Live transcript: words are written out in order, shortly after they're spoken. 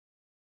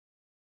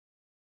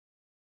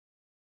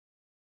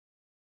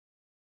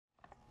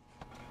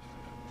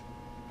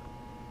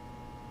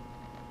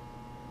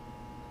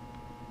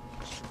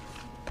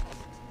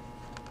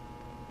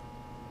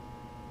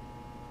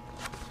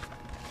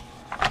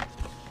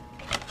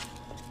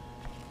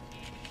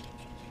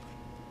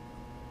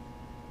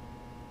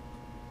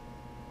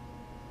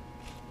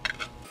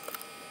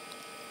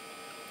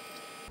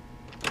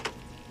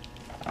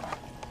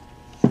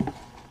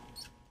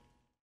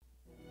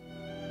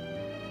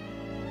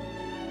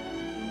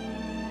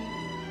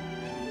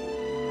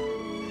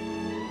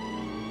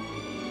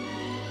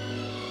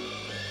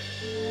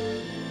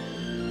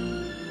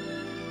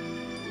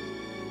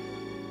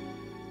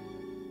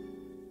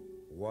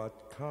What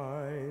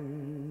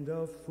kind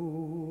of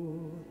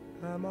fool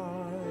am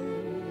I,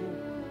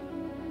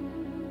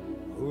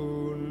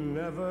 who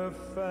never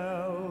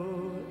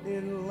fell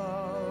in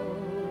love?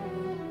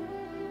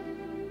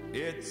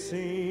 It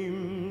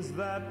seems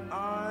that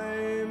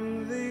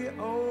I'm the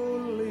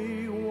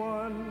only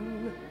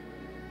one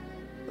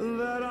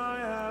that I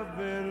have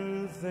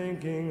been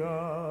thinking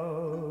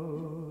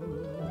of.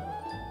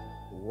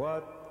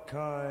 What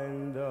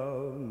kind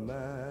of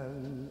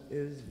man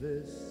is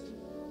this?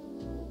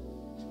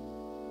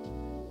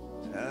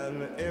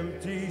 An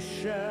empty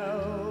shell,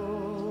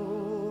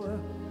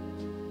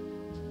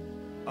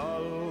 a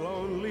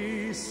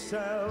lonely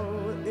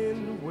cell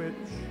in which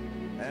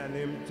an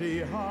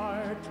empty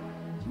heart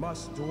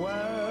must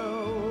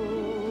dwell.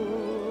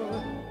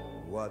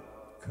 What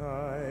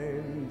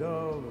kind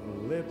of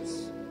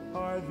lips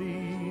are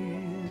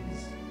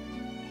these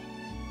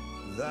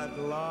that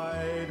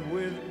lied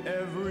with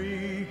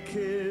every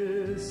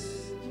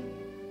kiss,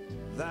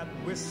 that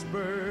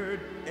whispered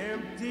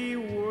empty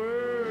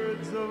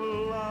words of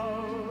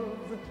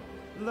love,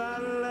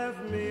 that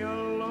left me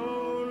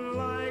alone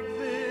like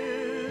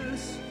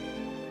this?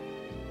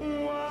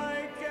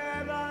 Why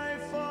can't I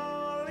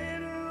fall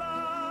in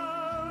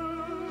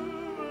love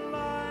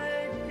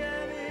like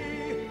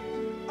any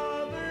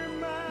other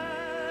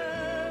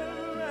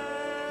man?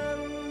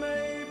 And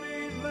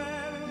maybe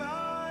then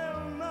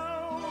I'll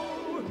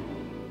know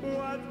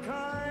what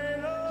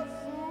kind of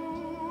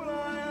fool I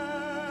am.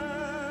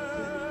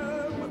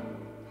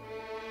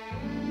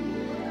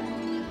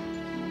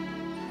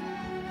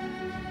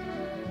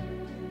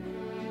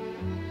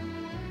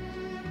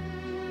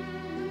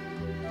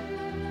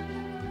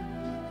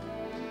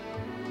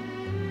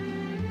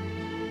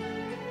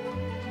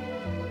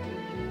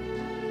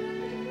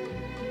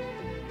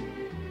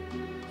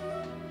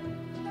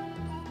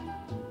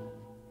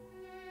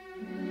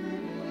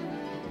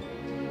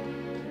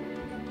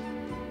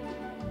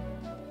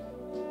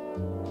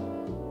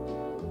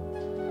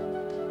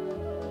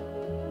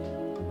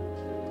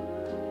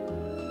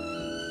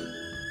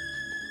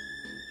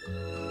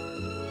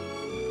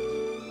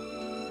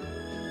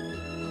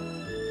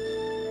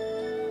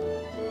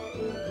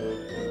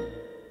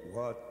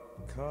 What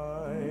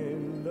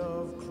kind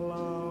of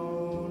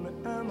clown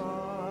am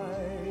I?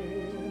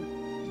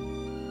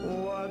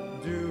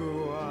 What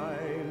do I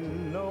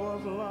know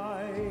of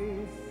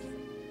life?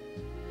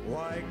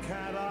 Why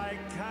can't I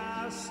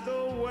cast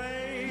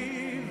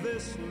away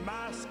this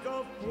mask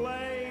of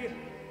play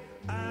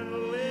and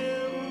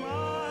live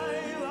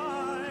my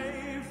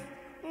life?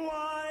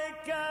 Why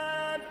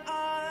can't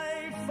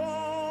I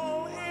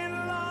fall in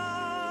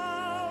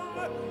love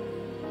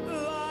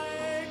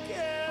like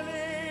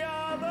any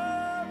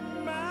other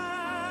man?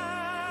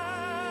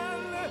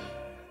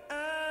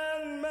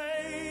 And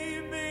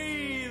maybe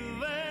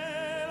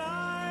then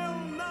I'll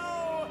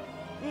know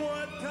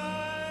what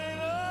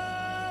kind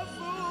of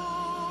fool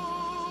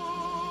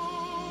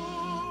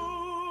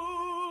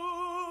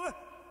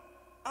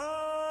I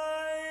am.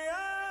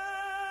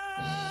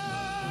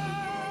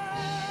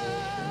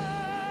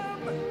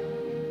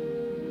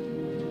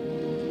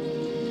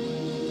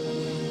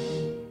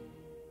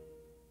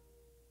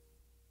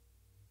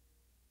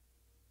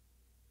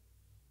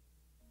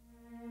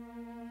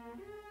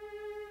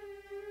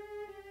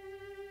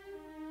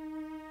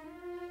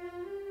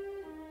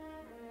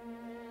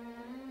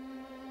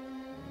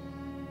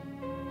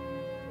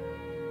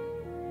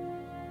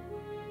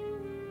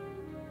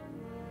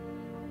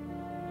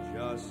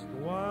 Just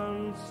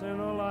once in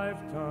a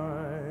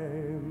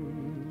lifetime,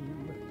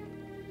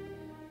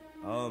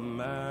 a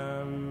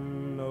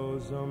man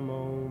knows a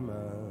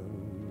moment,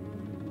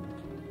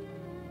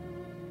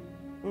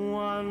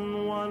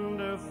 one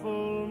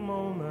wonderful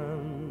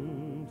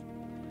moment,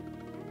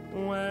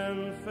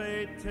 when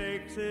fate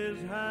takes his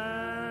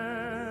hand.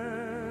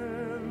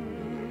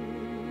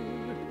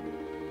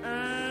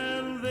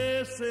 And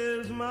this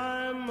is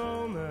my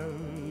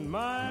moment,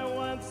 my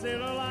once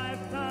in a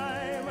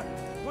lifetime,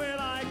 when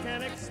I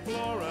can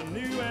explore a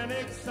new and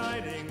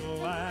exciting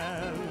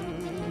land.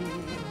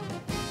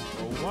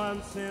 For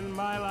once in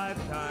my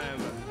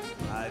lifetime,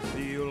 I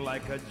feel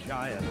like a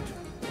giant.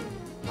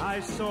 I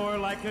soar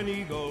like an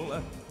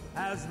eagle,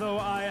 as though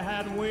I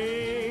had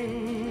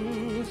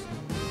wings.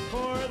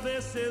 For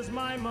this is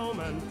my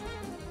moment,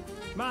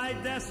 my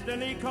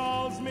destiny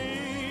calls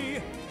me.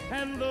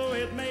 And though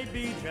it may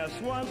be just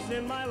once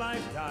in my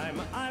lifetime,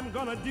 I'm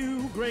gonna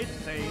do great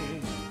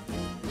things.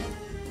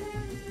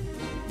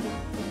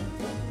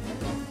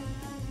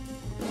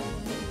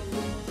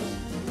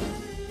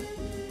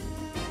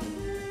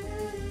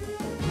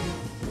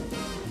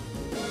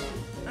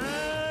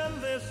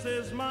 This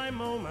is my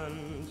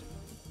moment,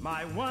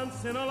 my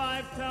once in a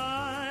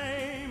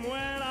lifetime,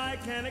 when I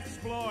can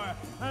explore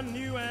a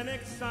new and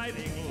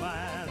exciting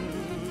land.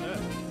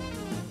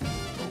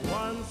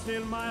 Once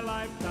in my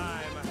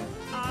lifetime,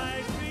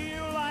 I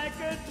feel like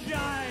a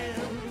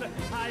giant.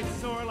 I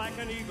soar like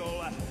an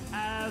eagle,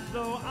 as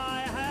though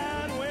I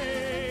had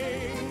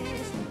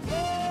wings.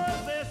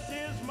 For this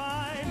is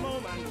my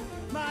moment,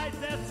 my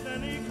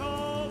destiny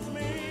calls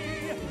me.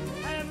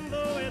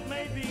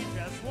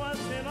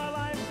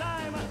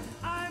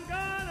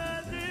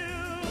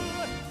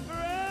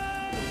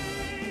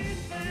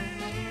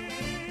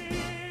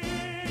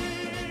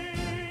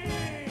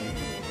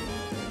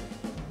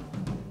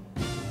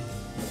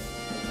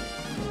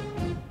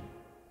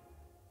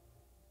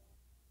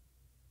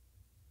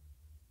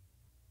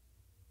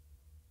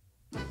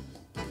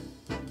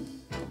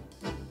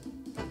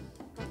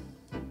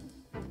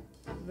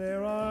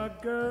 There are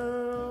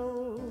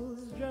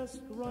girls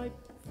just ripe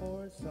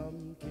for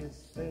some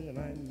kissing, and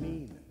I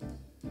mean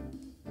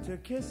to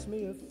kiss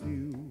me a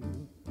few.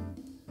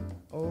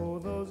 Oh,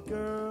 those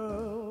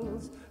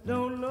girls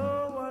don't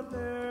know what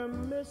they're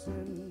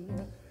missing.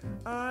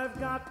 I've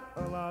got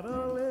a lot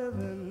of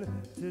living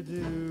to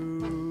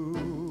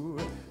do.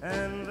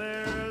 And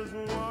there's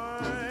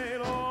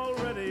wine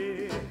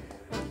already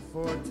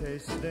for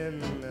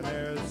tasting, and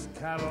there's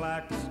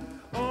Cadillacs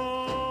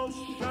all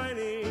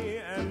shiny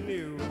and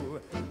new.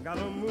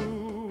 Gotta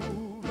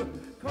move,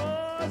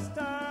 'cause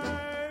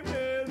time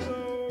is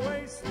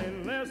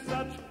a-wasting. There's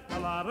such a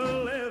lot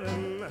of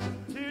living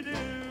to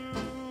do.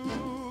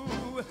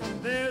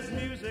 There's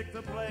music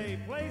to play,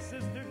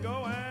 places to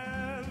go,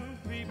 and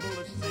people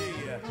to see.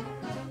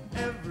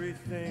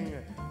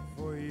 Everything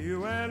for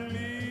you and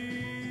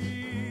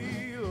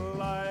me.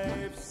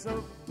 Life's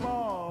a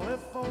ball,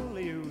 if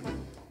only you'd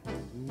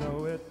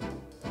know it.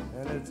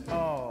 And it's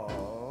all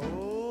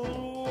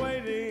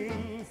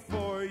waiting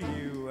for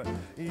you.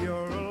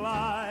 You're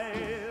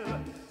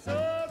alive,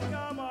 so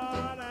come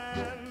on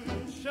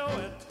and show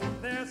it.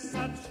 There's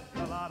such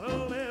a lot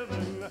of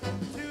living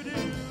to do.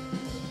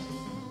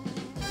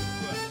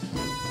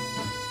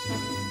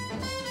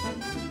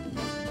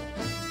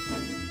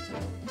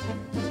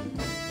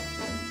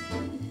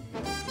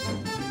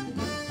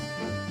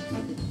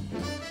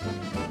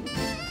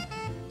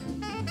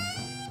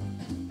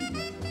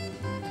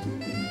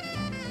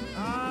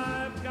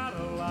 I've got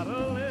a lot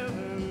of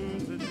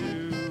living to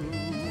do.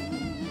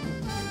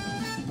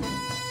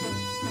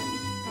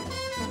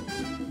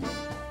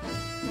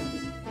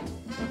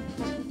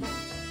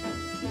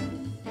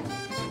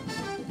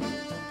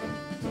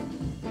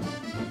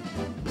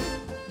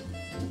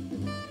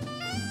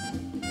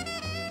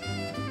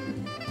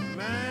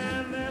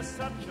 Man, there's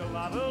such a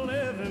lot of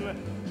living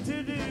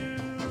to do.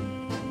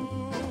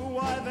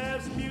 Why,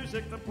 there's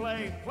music to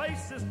play,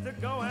 places to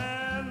go,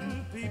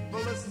 and people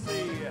to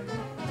see.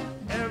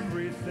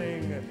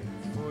 Everything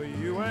for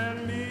you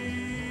and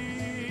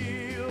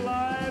me.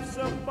 Life's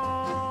a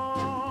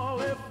ball,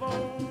 if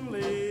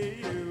only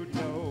you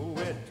know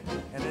it.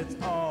 And it's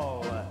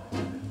all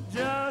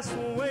just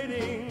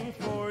waiting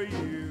for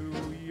you.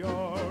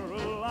 You're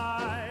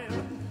alive,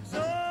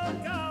 so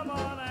come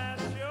on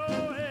and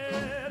show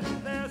it.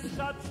 There's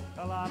such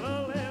a lot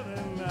of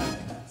living,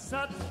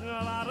 such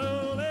a lot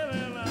of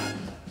living,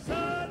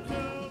 such a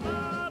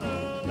lot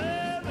of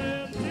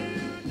living to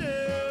do.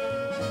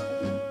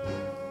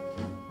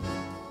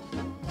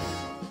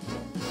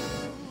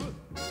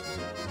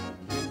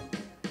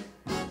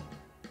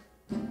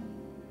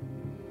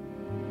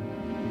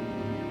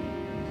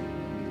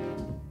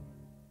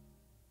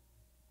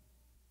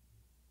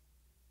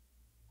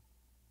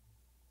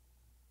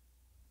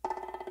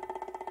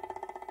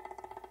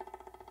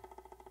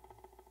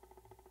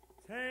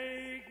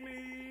 Take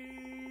me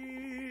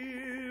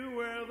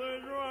where the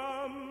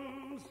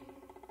drums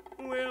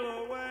will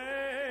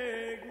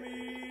awake me.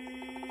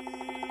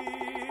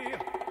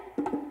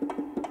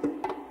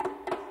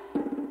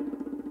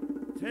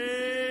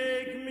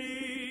 Take me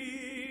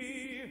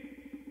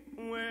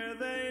where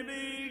they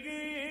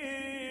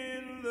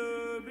begin the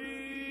begin.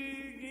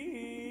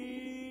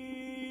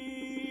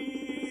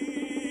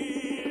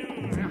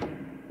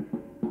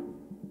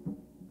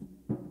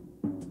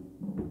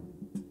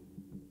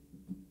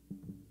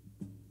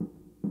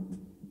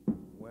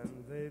 When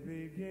they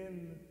begin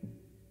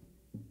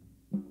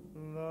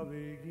the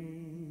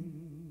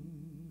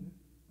begin,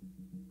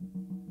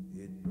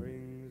 it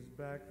brings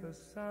back the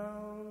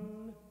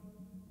sound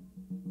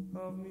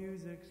of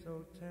music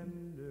so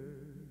tender.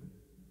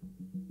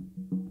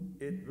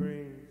 It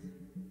brings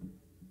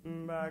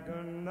back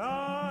a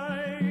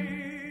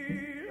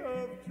night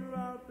of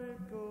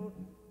tropical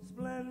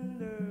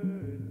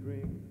splendor. It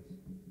brings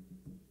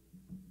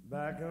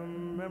back a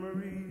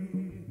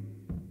memory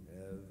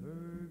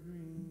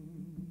evergreen.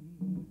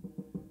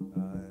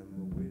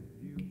 I'm with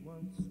you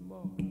once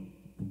more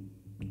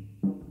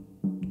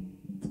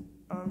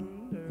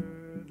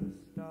under the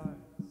stars,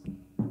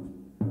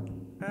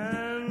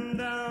 and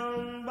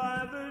down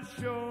by the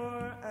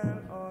shore an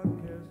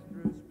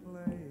orchestra's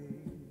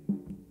playing,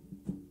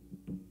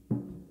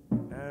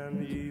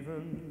 and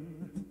even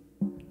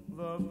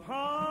the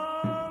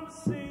palms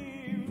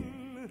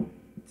seem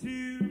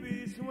to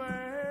be swaying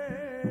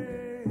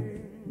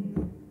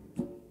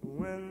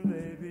when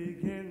they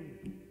begin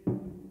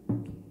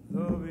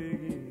the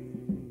beginning.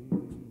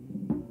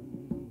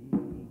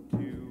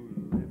 To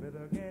live it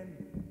again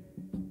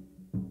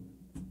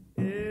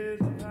is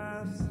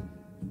past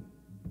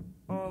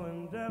all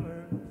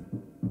endeavor,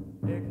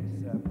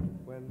 except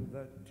when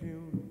the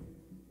tune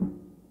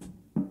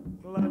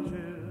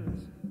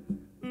clutches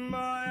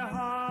my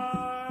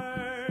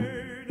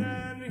heart,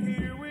 and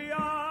here we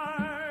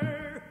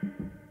are,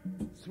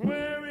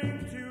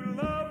 swearing to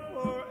love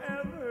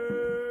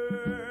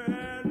forever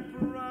and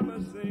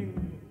promising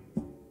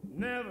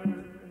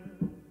never,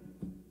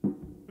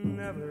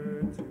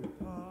 never to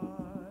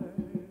part.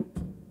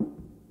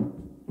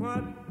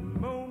 What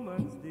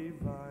moments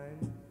divine,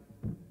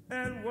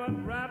 and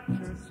what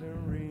rapture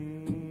serene,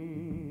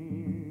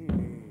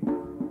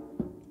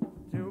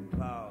 till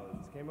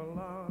clouds came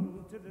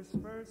along to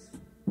disperse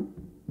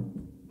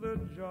the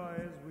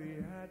joys we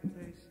had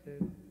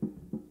tasted.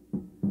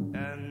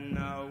 And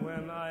now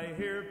when I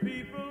hear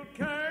people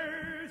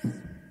curse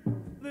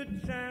the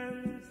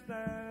chance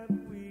that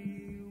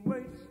we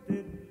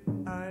wasted,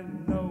 I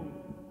know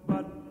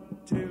but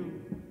too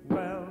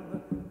well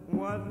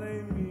what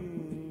they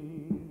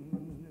mean.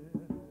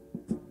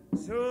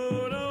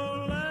 So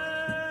don't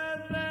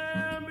let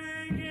them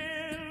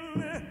begin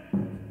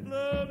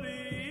the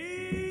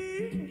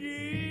begin.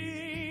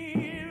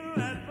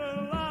 Let the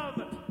love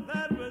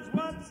that was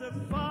once a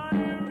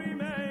fire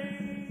remain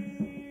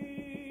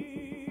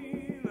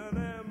an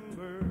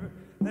ember,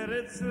 let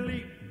it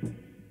sleep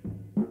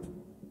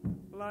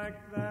like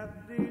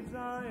that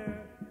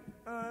desire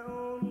I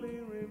only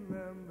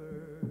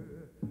remember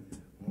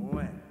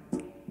when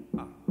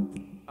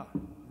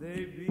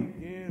they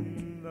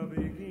begin the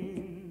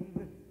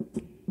begin.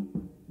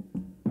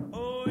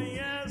 Oh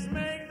yes,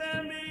 make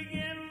them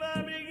begin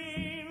the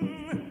begin.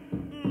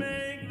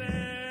 Make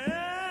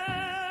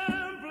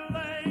them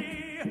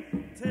play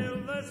till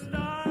the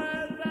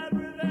stars that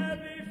were there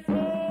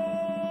before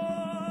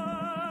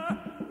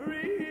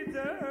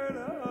return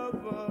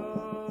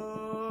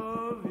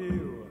above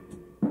you.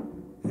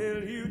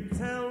 Till you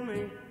tell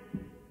me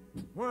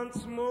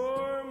once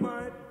more,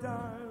 my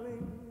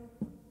darling,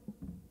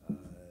 I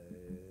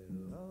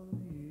love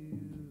you.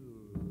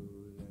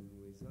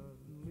 Then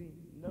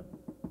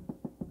we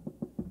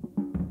suddenly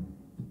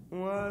know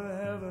what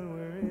heaven we're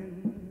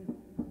in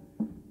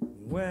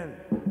when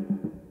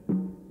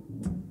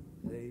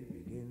they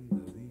begin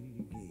the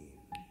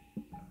begin.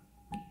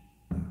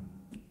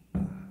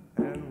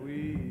 And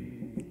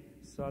we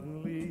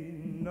suddenly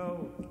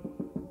know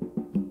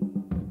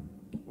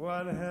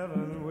what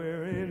heaven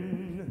we're in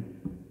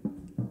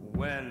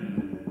when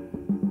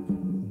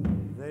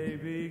they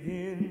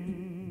begin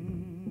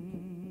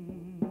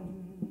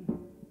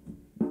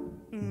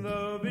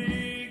the begin.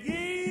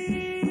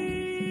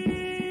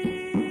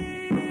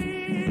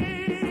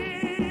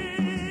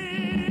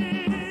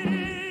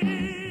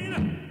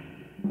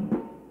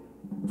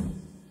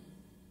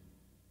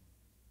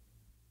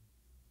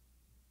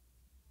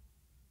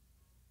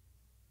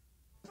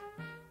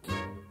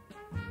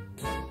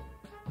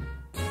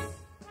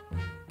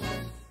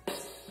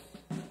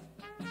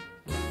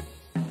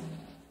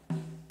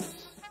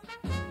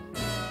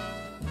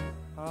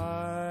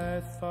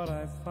 I thought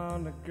I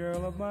found a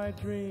girl of my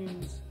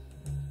dreams.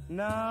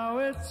 Now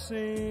it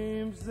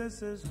seems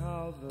this is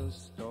how the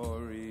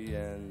story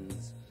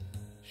ends.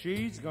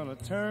 She's gonna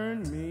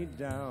turn me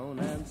down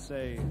and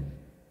say,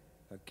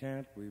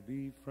 can't we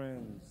be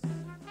friends?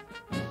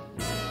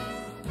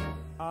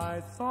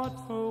 I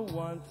thought for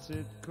once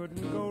it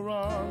couldn't go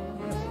wrong.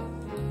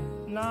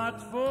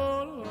 Not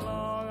for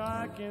long,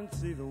 I can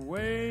see the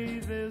way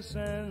this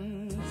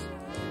ends.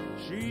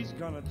 She's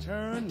gonna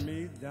turn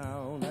me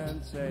down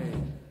and say,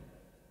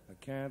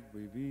 can't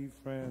we be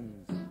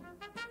friends?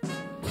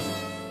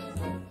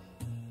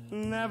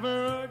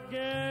 Never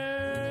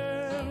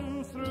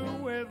again, through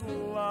with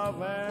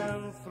love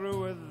and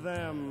through with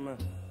them.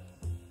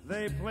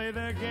 They play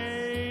their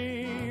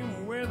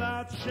game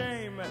without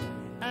shame,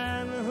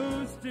 and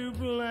who's to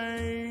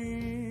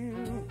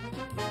blame?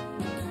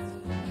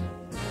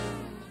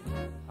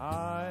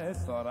 I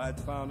thought I'd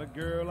found a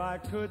girl I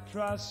could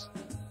trust.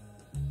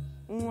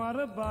 What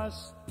a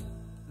bust.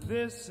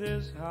 This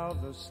is how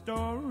the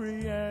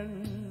story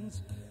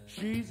ends.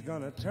 She's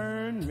gonna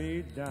turn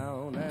me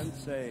down and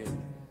say,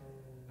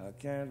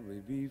 can't we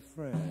be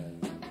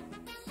friends?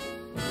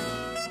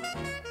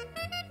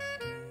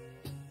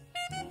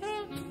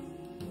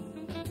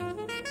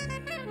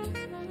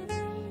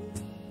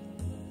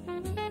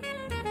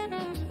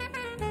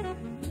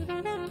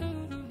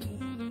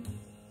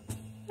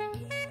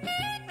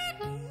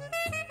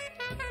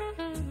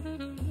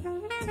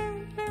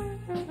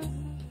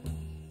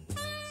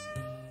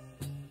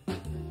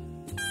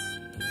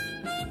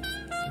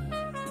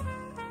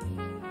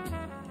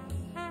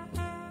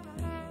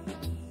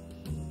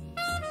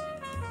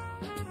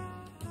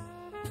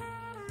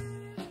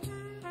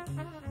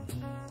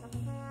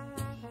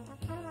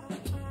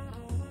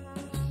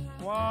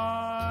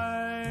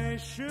 Why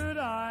should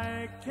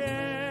I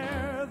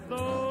care,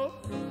 though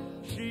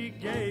she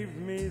gave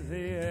me the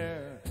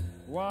air?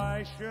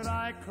 Why should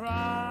I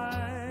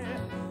cry,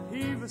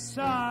 heave a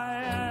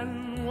sigh,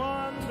 and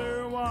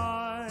wonder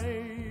why?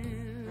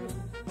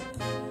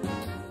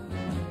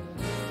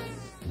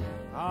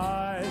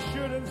 I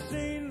should have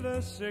seen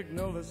the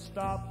signal to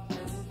stop.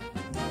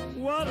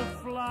 What a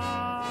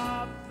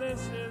flop.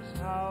 This is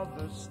how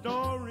the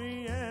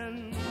story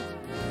ends.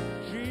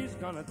 She's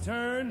gonna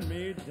turn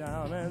me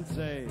down and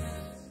say,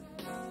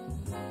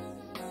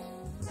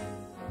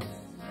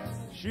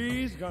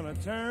 she's gonna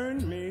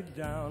turn me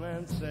down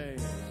and say,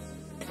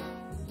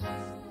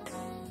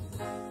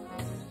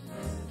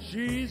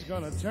 she's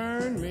gonna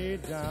turn me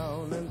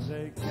down and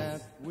say,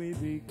 can't we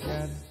be,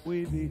 can't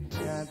we be,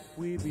 can't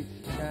we be,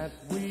 can't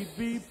we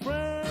be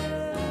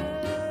friends?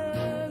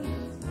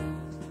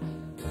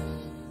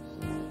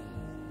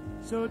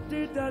 so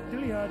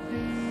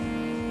dee-da-dee-da-dee.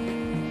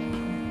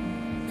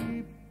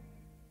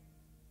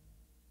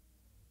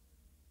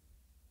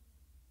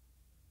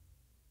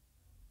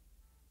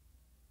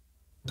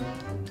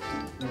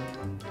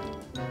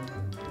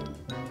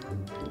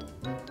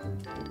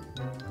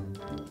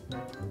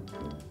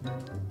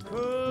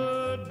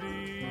 Could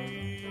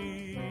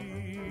be,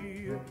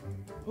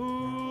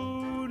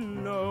 who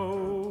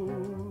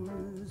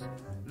knows?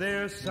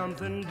 There's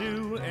something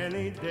due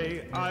any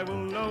day. I will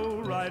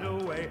know right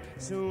away,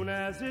 soon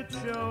as it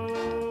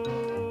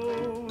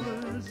shows.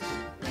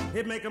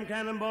 It make 'em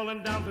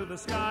cannonballing down through the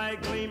sky,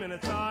 gleam in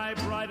its eye,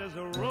 bright as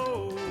a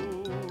rose.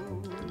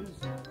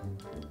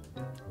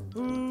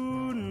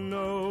 Who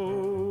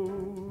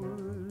knows?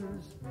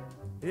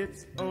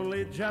 It's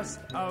only just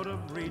out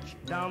of reach,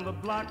 down the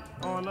block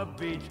on a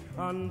beach,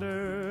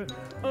 under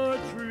a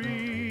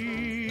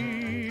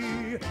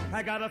tree.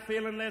 I got a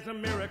feeling there's a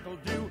miracle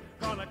due,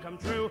 gonna come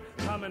true,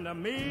 coming to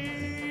me.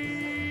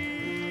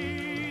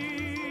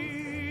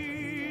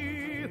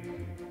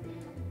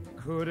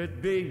 Could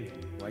it be?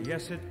 Why,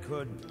 yes, it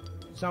could.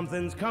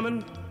 Something's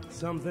coming,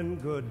 something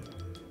good.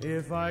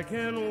 If I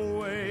can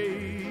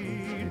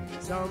wait,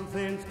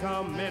 something's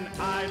coming.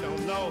 I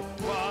don't know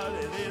what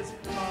it is,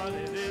 but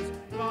it is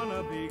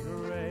gonna be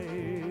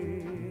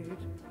great.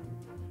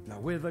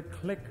 Now with a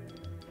click,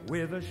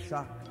 with a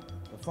shock,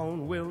 the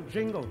phone will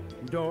jingle,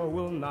 door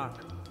will knock.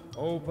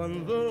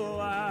 Open the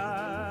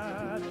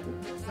latch.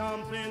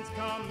 Something's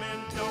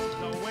coming, don't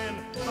know when,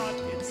 but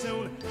it's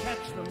soon.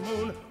 Catch the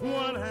moon,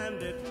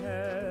 one-handed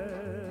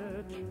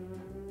catch.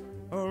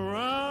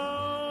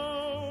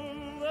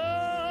 Around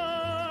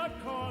the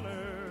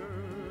corner,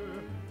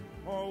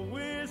 or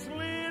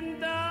whistling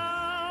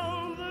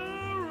down the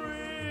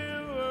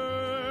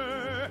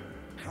river.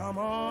 Come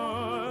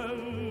on,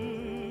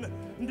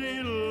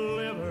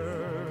 deliver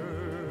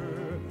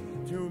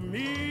to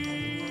me.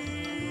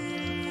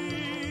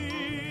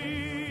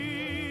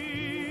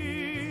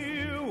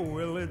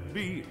 Will it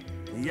be?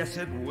 Yes,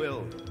 it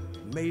will.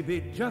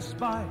 Maybe just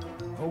by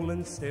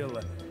holding still,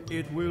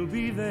 it will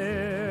be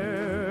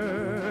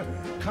there.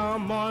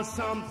 Come on,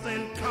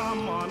 something,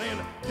 come on in.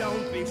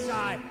 Don't be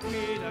shy,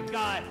 meet a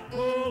guy,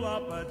 pull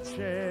up a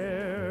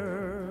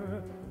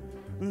chair.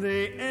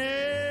 The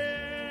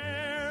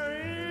air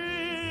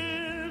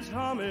is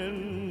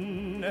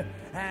humming,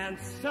 and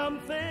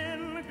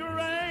something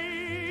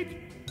great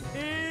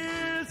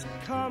is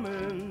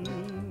coming.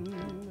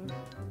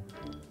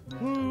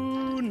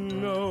 Who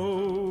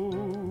knows?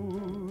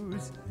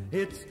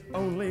 It's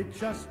only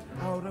just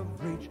out of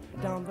reach,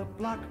 down the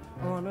block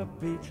on a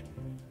beach.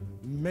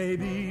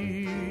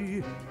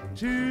 Maybe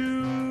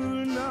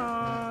tonight.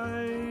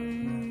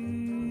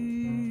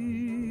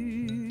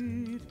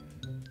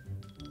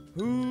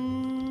 Who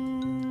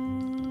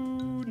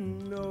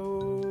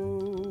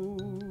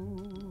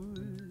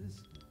knows?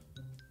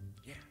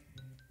 Yeah,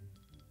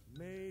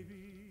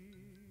 maybe.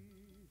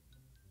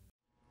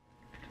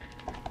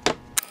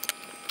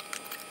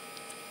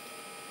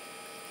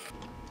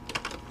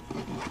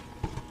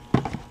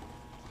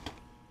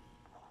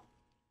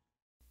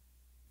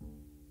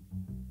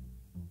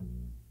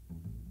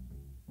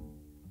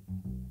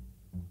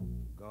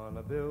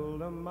 Gonna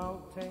build a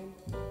mountain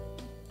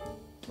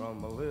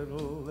from a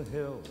little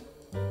hill.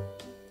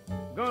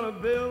 Gonna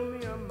build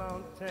me a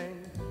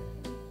mountain,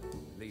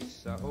 at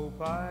least I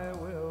hope I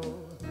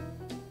will.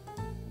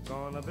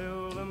 Gonna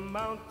build a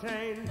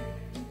mountain,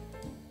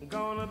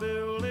 gonna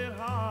build it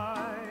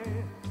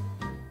high.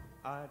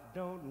 I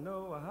don't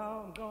know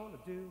how I'm gonna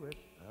do it,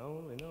 I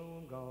only know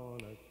I'm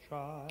gonna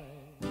try.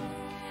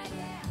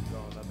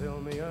 Gonna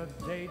build me a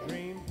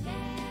daydream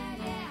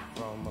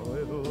from a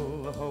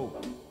little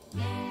hope.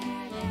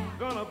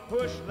 Gonna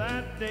push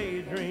that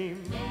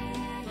daydream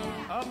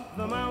up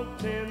the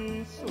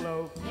mountain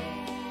slope.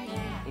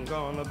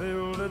 Gonna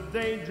build a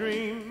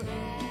daydream,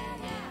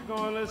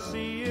 gonna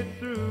see it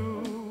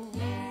through.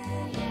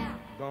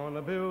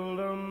 Gonna build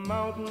a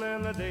mountain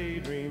and a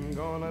daydream,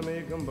 gonna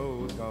make them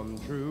both come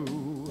true.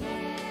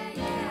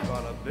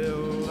 Gonna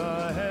build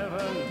a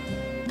heaven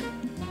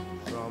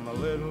from a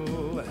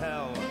little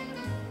hell.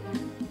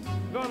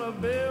 Gonna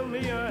build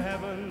me a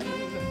heaven,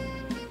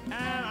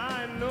 and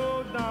I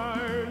know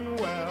darn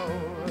well,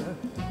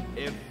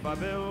 if I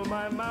build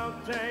my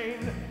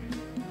mountain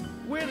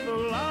with a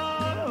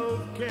lot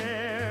of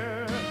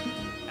care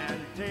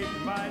and take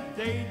my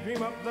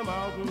daydream up the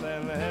mountain,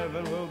 then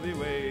heaven will be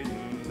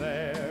waiting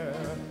there.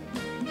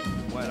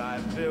 When I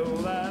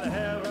build that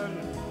heaven,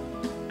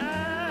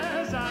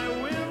 as I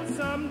will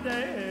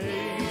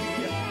someday,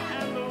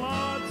 and the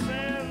Lord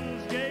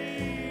sends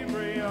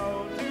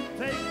Gabriel to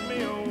take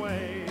me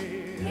away,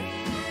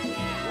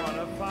 what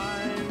a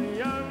fine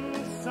young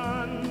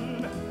son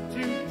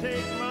to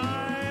take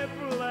my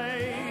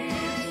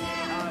place.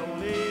 I'll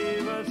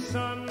leave a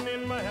son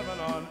in my heaven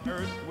on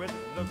earth with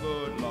the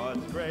good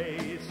Lord's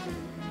grace.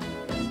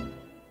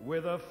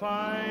 With a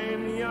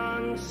fine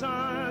young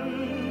son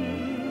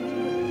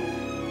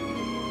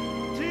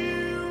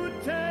to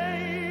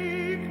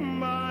take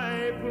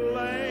my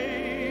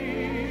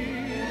place,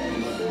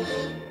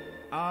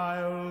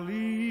 I'll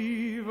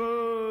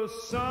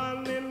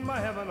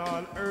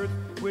on earth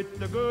with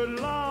the good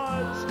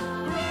Lord's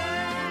grace.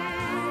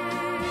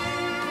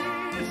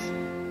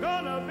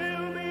 Gonna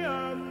build me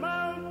a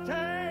mountain.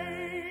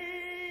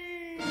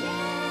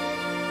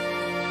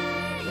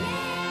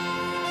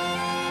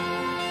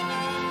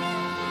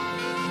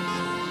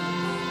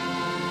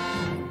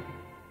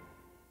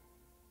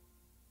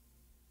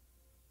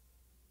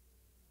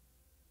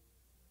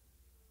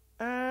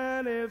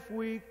 And if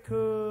we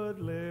could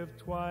live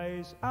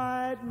twice,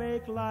 I'd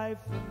make life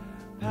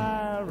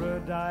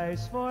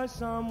paradise for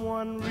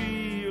someone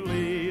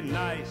really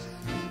nice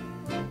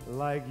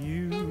like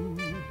you.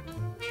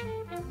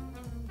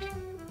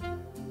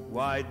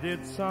 Why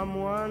did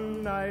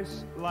someone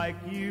nice like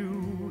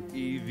you,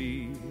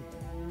 Evie,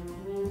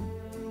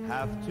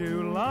 have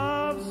to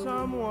love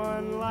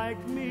someone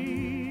like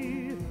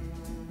me?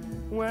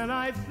 When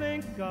I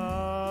think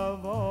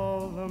of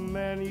all the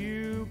men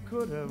you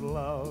could have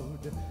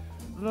loved,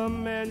 the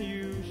men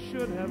you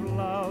should have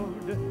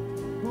loved,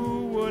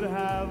 who would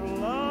have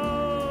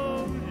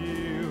loved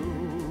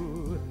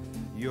you?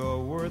 You're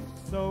worth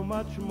so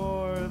much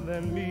more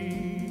than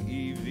me,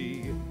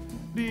 Evie.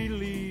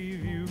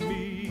 Believe you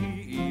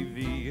me,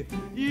 Evie.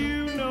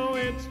 You know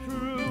it's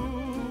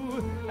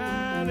true.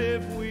 And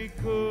if we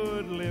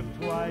could live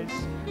twice,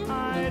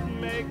 I'd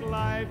make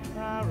life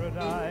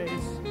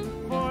paradise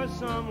for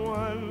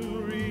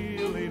someone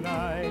really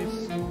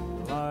nice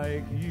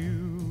like you.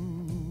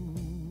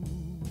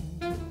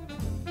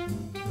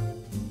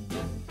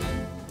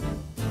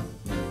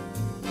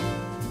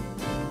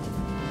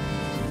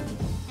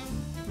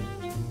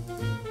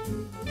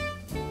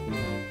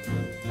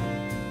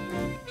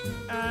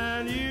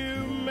 And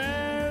you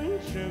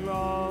mention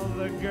all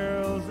the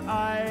girls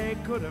I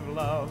could have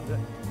loved,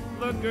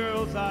 the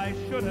girls I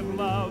should have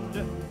loved,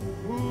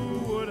 who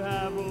would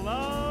have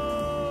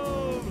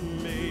loved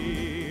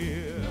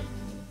me.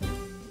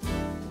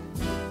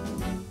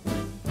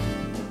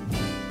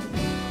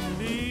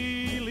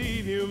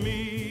 Believe you me,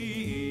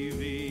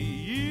 Evie,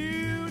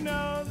 you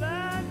know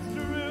that's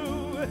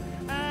true.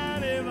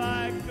 And if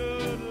I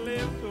could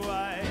live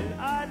twice,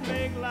 I'd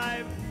make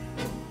life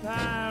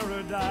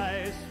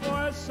paradise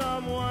for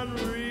someone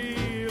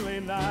really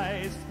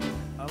nice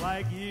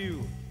like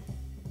you.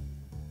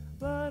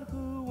 But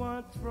who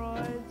wants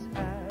Freud's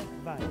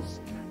advice?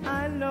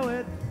 I know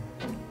it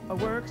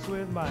works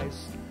with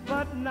mice,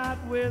 but not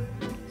with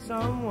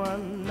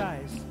someone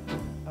nice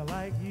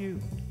like you.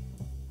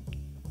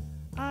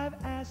 I've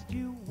asked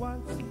you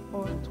once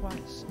or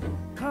twice,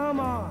 come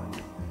on,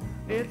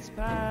 it's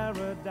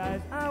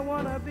paradise. I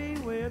wanna be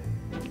with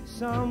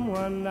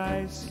someone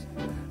nice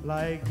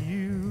like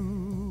you.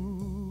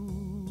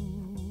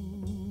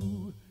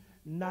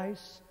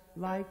 Nice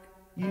like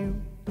you.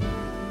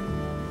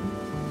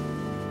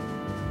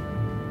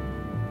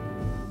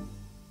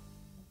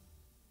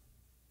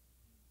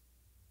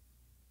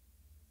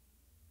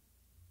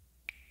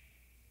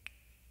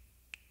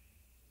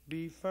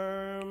 Be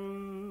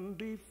firm,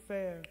 be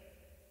fair,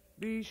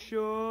 be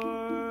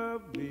sure,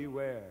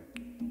 beware.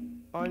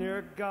 On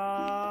your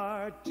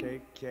guard,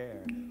 take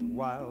care,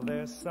 while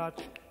there's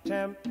such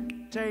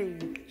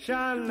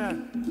temptation.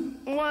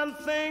 One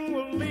thing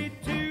will lead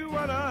to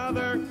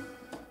another,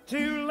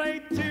 too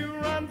late to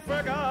run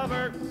for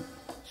cover.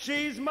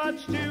 She's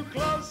much too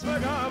close for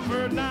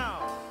comfort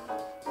now.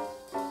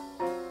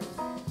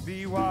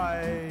 Be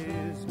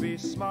wise, be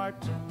smart,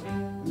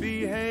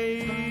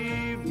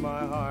 behave,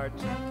 my heart.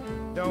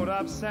 Don't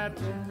upset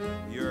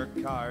your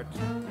cart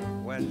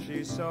when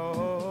she's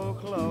so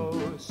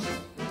close.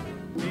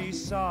 Be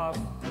soft,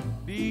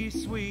 be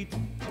sweet,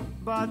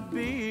 but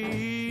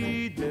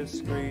be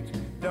discreet.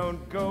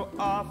 Don't go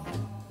off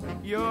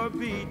your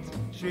beat.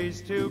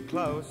 She's too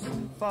close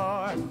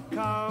for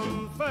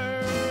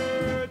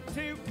comfort.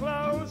 Too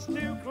close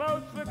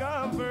for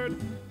comfort.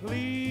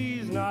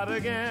 Please not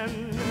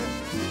again.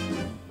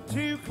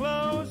 Too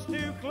close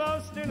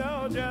to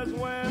know just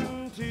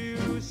when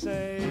to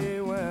say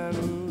when.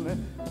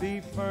 Be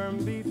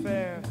firm, be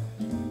fair,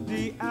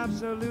 be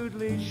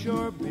absolutely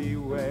sure,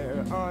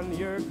 beware. On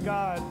your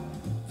guard,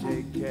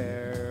 take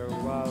care,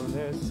 while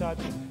there's such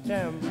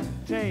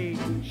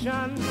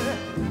temptation.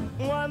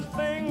 One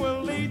thing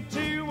will lead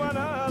to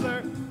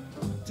another,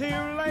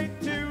 too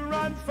late to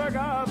run for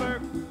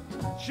cover.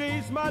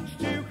 She's much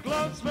too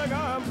close for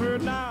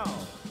comfort now.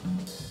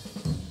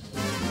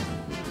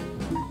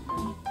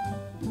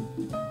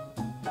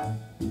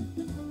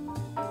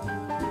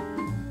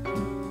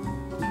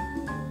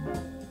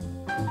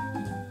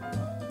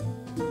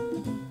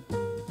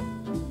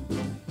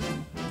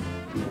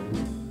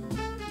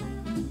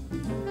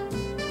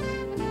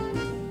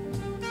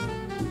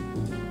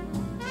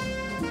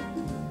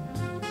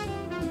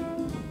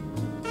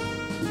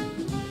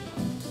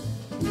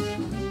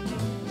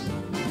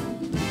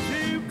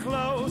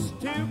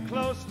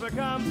 For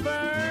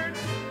comfort,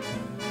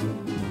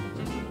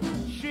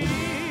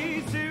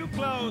 she's too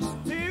close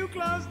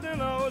to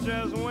know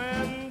just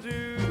when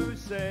to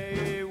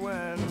say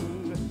when.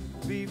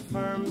 Be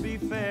firm, be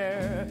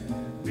fair,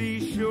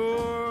 be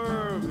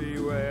sure,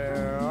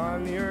 beware.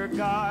 On your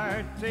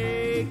guard,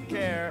 take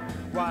care,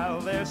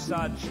 while there's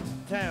such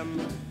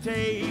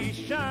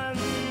temptation.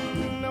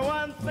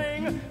 One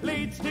thing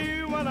leads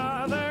to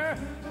another,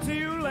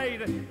 too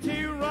late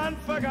to run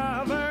for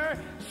cover.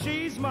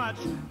 She's much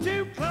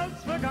too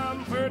close for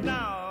comfort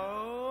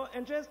now,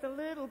 and just a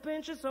little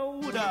pinch of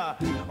soda.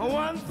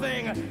 One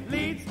thing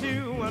leads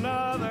to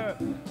another,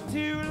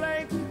 too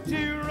late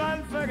to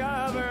run for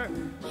cover.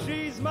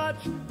 She's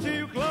much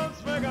too close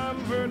for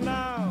comfort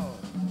now.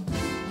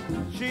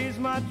 She's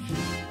much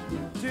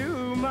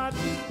too much,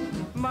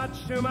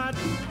 much too much.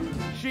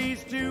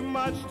 She's too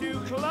much too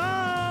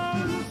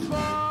close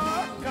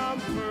for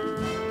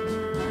comfort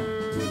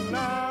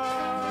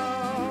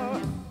now.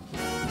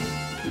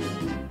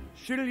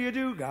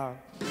 Shiddle-you-do-ga.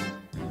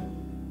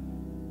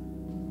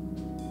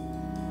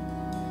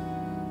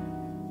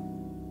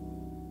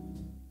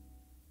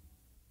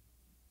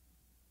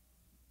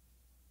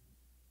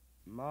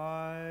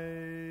 My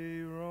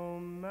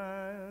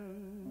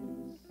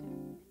romance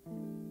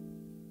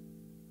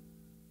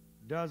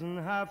doesn't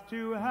have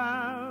to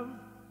have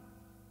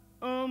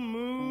a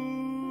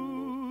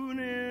moon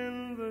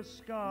in the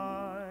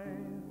sky.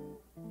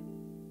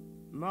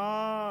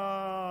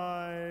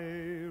 My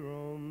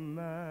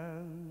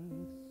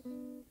romance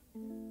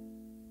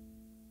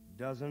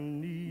doesn't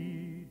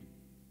need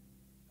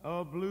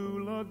a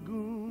blue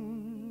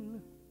lagoon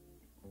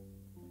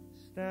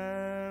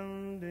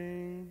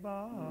standing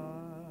by.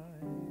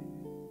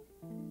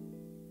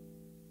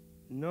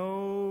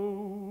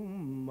 No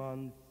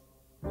month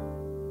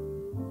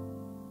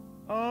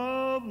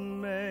of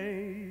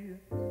May,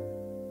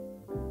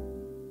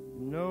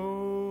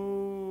 no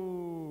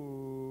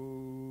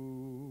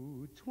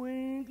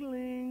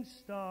twinkling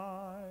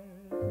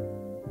stars,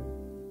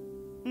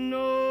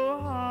 no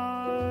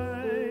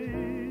hideaway,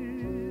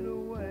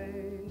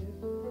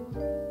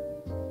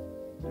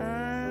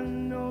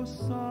 and no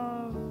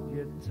soft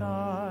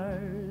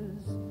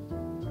guitars.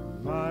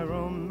 My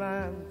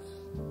romance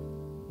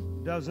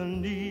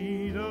doesn't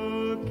need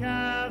a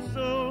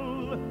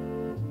castle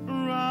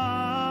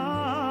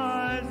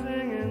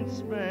rising in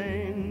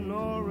Spain,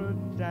 or a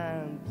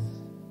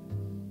dance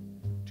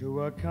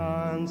to a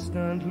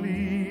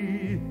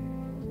constantly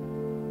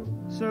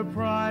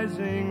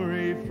surprising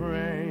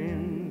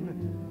refrain.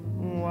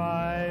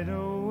 Wide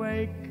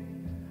awake,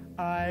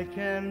 I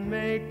can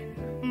make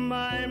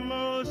my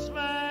most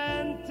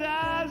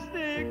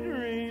fantastic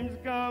dreams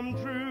come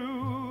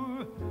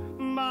true.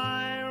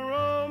 My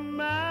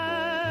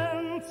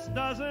romance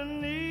doesn't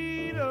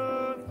need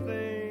a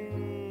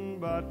thing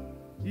but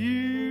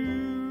you.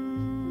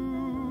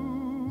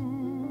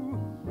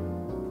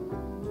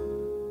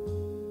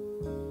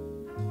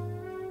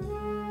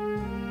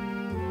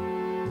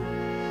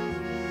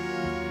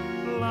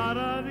 La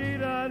da dee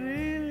da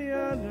dee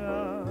da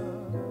da.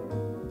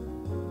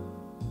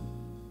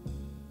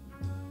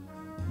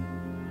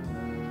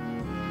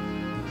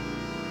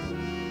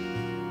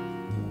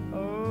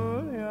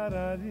 Oh ya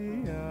da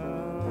dee da.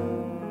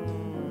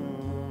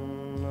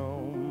 No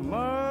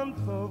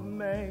month of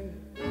May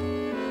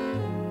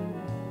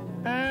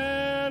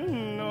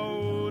and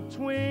no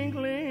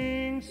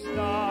twinkling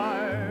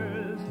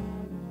stars,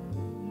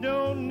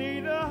 don't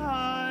need a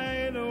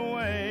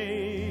hideaway.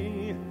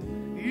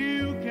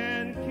 You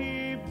can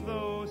keep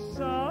those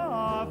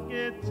soft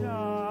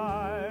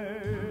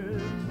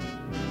guitars.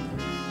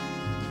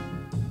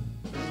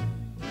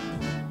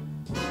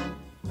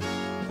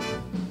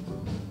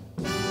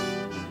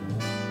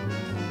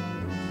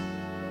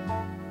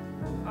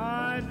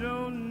 I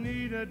don't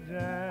need a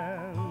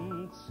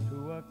dance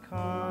to a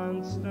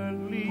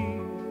constantly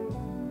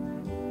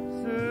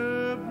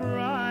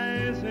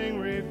surprising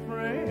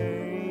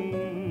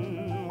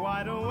refrain.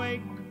 Wide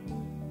awake,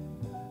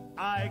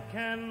 I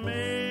can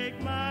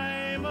make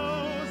my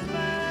most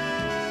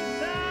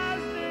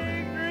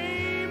fantastic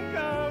dream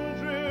come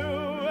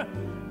true.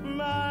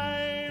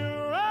 My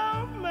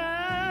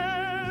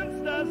romance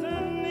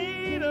doesn't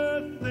need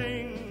a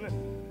thing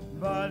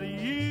but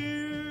you.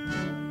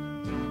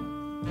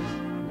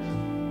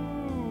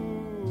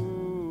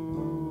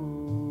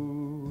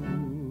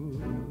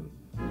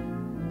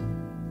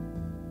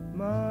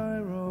 My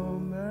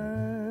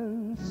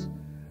romance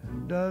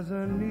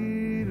doesn't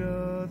need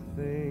a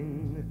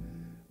thing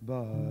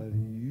but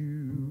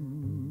you.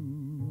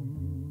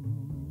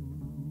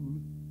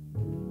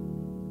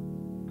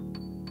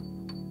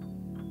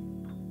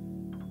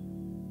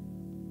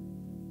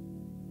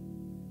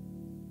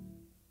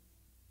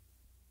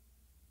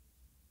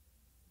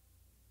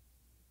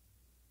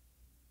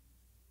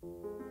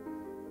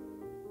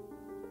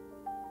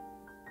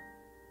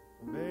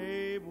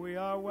 Babe, we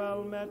are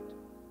well met,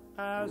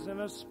 as in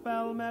a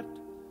spell met.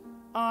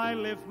 I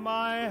lift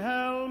my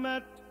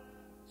helmet,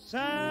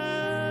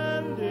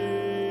 Sandy,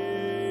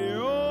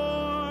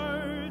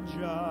 you're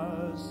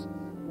just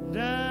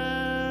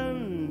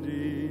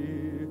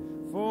dandy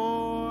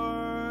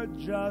for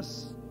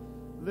just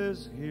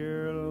this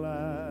here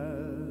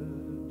lad.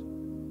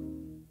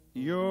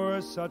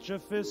 You're such a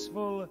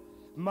fistful,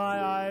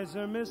 my eyes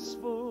are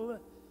mistful.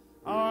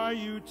 Are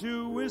you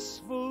too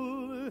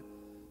wistful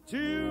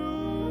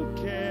to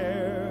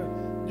care?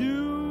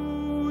 Do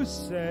you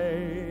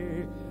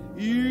say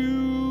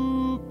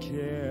you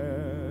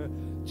care,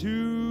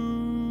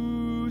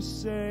 to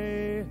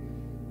say,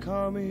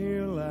 come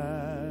here,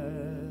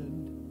 lad.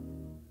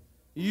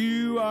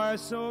 You are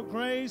so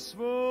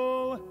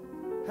graceful,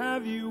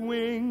 have you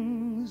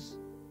wings?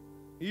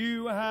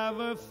 You have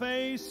a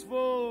face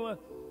full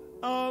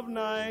of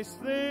nice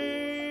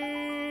things.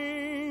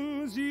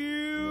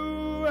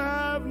 You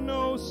have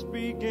no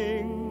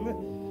speaking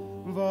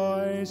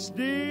voice,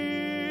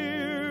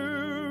 dear.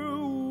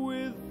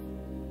 With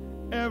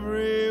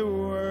every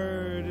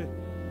word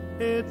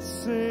it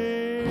sings.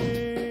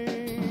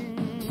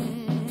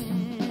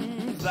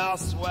 Thou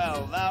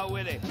swell, thou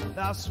witty,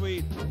 thou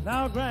sweet,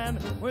 thou grand,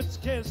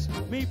 wouldst kiss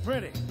me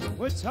pretty,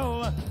 wouldst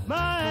hold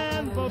my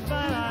hand, both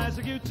thine eyes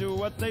are cute to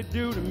what they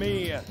do to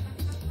me.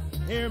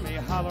 Hear me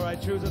holler, I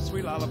choose a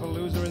sweet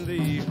lollapalooza in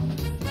thee.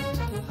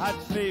 I'd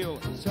feel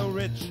so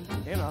rich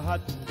in a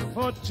hut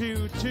for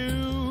two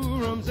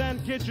rooms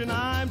and kitchen,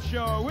 I'm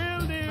sure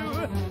will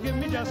do. Give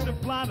me just a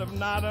plot of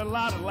not a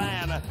lot of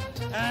land,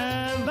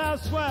 and thou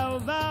swell,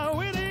 thou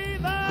witty,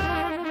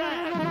 thou grand.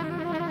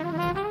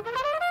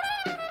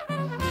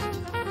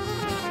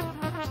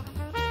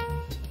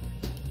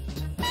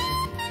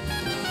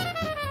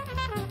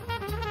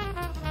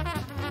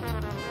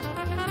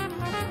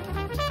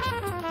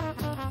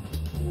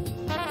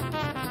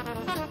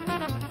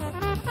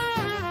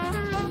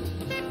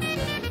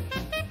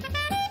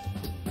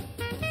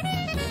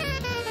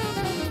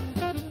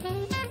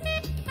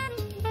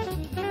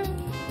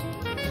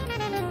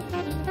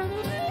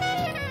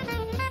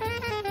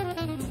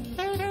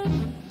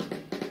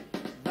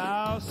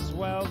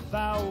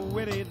 Thou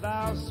witty,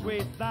 thou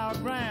sweet, thou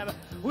grand,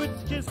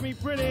 wouldst kiss me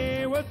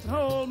pretty, wouldst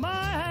hold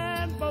my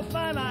hand, both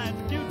thine eyes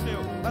cute to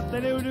what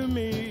they do to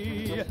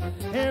me.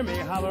 Hear me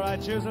holler, I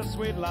choose a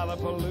sweet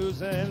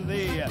lollapalooza in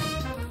thee.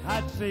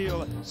 I'd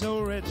feel so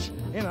rich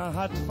in a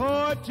hut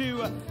for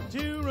two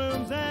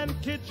rooms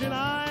and kitchen,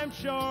 I'm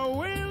sure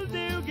will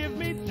do. Give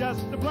me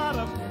just a plot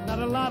of not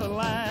a lot of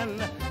land,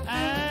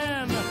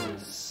 and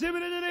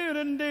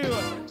Sibbity-doo-doo-doo,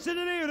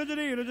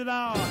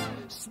 sibbity-doo-doo-doo-doo,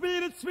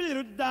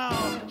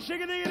 speed-it-speed-it-down,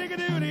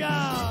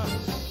 shake-a-dee-a-dee-a-doo-dee-ah.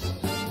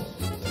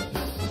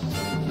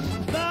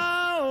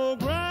 Thou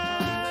grand,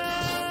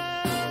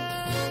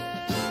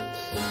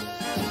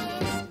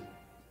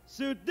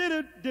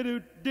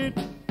 so-did-it-did-it-did.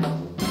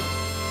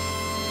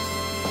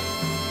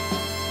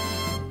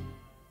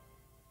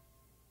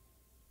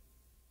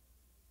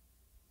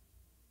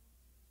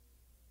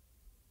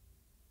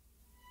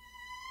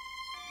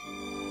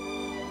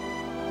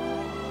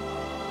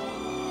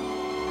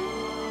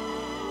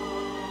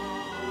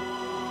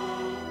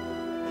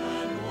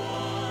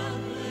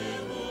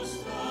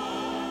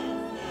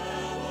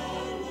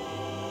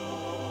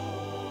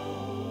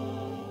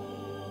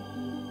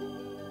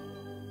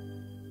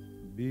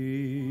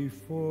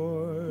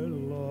 Before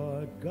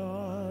Lord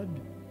God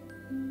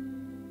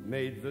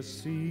made the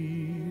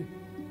sea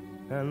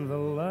and the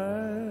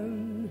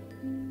land,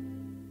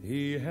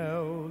 he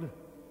held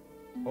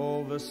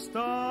all the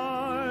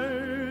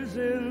stars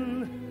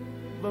in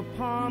the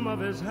palm of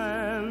his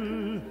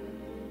hand,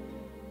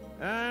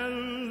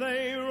 and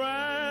they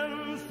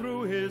ran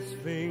through his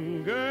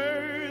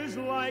fingers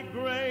like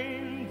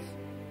grains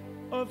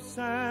of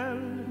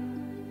sand,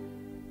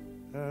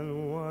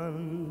 and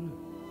one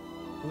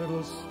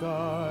little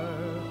star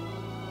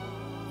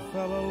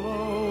fell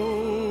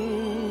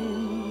alone.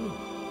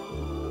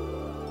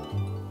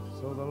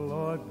 So the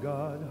Lord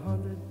God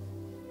hunted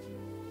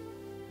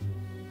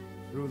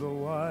through the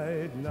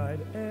wide night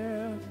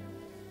air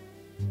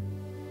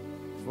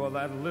for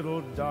that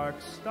little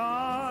dark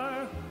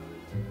star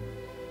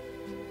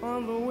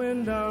on the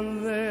wind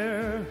down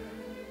there,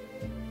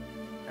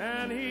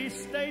 and he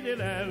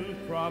stated and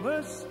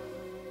promised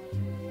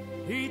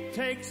he'd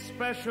take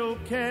special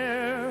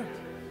care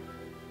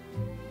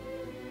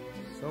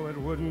so it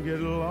wouldn't get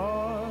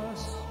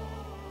lost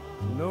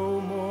no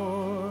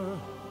more.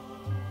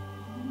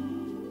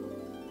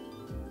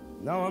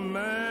 Now a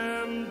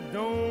man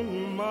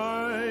don't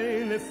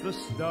mind if the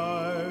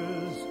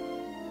stars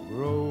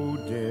grow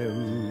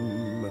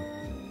dim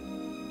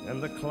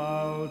and the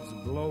clouds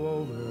blow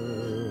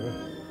over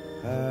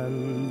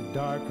and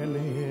darken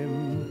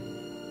him,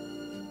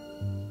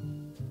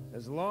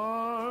 as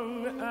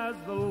long as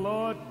the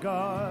Lord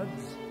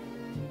God's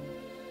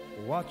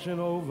watching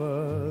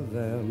over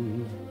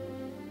them,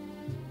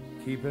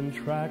 keeping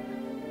track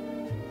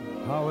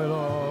how it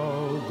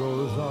all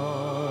goes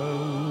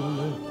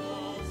on.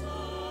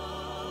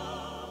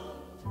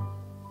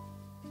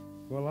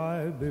 Well,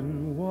 I've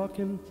been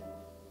walking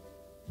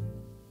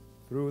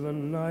through the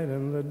night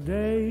and the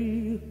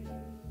day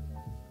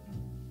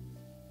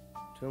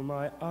till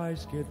my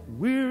eyes get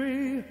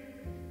weary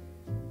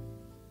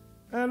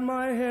and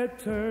my head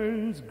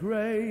turns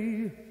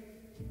gray.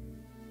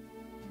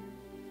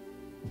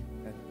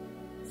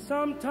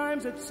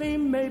 Sometimes it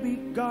seems maybe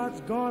God's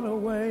gone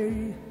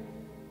away,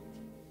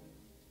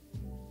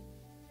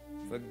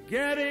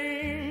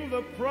 forgetting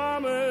the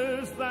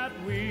promise that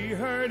we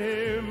heard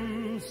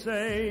him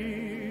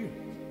say.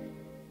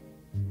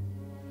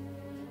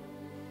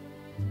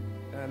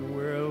 and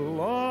we're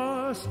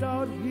lost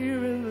out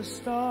here in the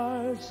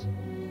stars.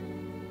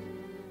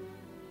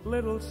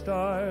 Little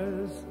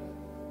stars,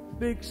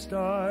 big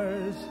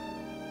stars,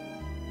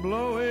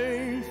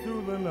 blowing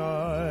through the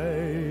night.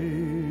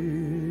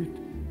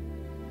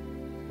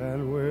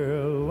 And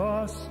we're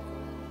lost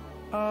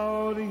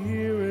out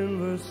here in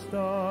the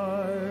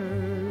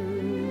stars.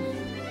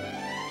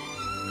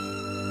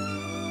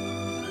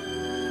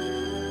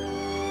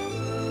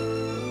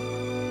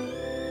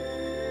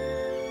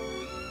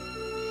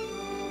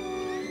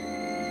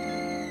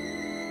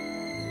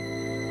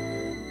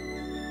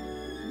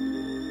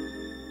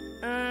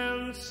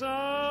 And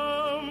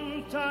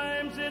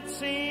sometimes it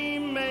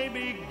seems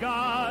maybe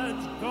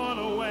God's gone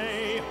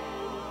away,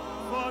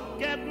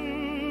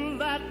 forgetting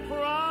that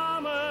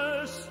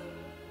promise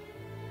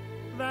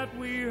that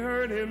we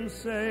heard him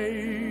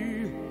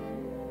say.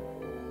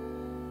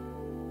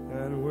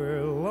 And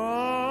we're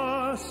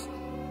lost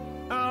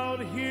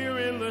out here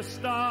in the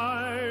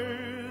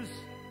stars.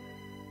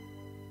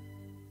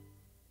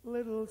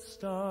 Little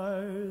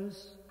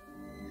stars,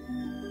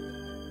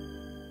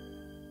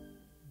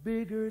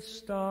 bigger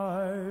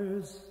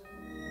stars,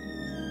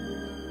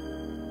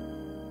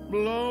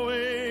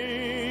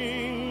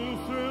 blowing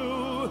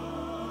through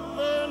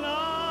the night.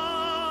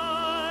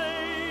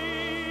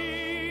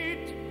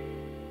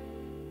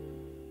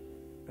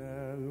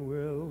 And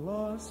we're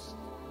lost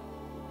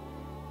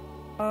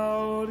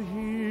out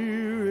here